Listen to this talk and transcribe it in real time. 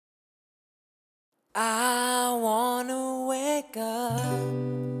I wanna wake up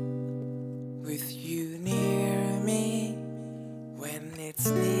with you near me when it's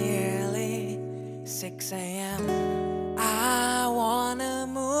nearly 6 a.m. I wanna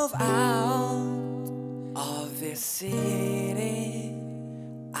move out of this city.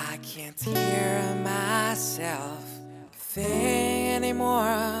 I can't hear myself think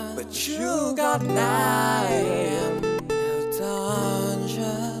anymore. But you got 9 no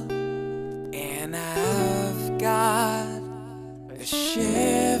danger, and I've got a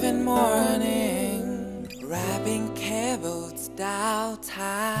shivering morning, wrapping cables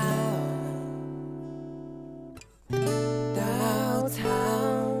downtown.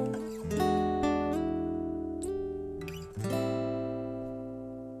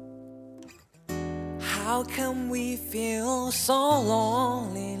 How come we feel so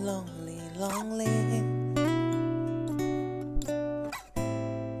lonely, lonely, lonely?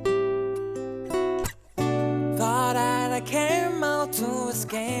 Thought that I came out to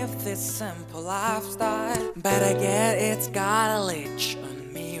escape this simple lifestyle, but I get it's got a leech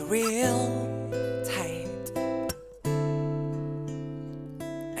on me real tight,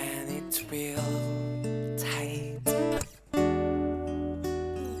 and it's real tight.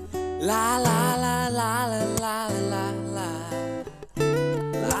 La la la la la la la la la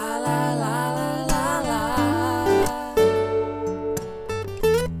la la la la la la la la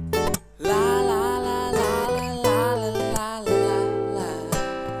la la la.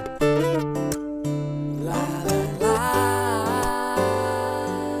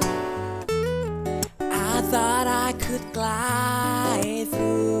 I thought I could glide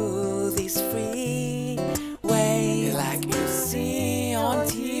through this freeway like you see on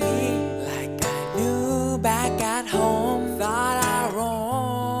TV. Back at home, thought I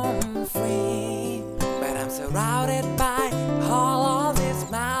roam free, but I'm surrounded by all of these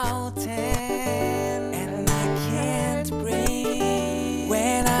mountains, and I can't breathe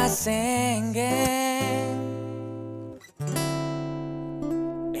when I sing it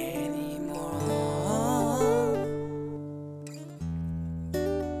anymore.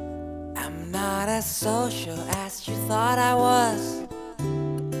 I'm not as social as you thought I was.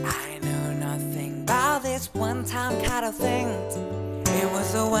 This one-time kind of thing. It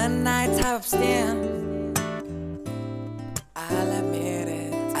was a one-night type of stand. I'll admit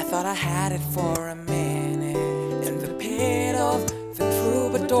it, I thought I had it for a minute in the pit of the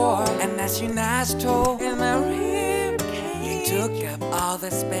troubadour. And as you niced in my ribcage, you took up all the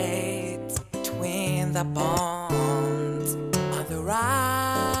space between the bones on the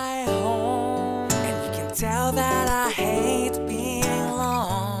ride home. And you can tell that I hate being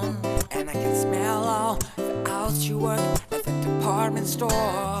alone, and I can smell all the hours you work at the department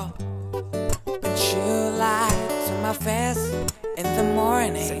store. And you lied to my face in the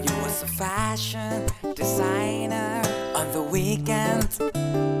morning, said you was a fashion designer on the weekend,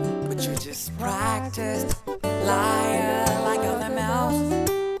 but you just practiced liar like other else.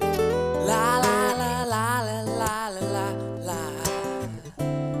 La la la la la la la la la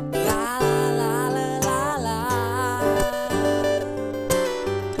la la la la.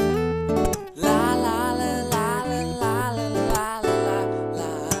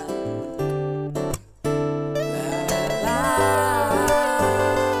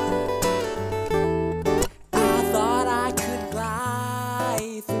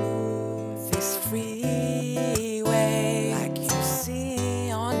 Freeway like you see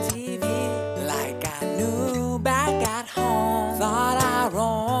on TV, like I knew back at home. Thought I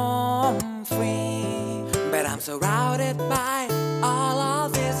roam free, but I'm surrounded by all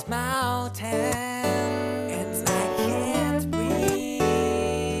of these mountains.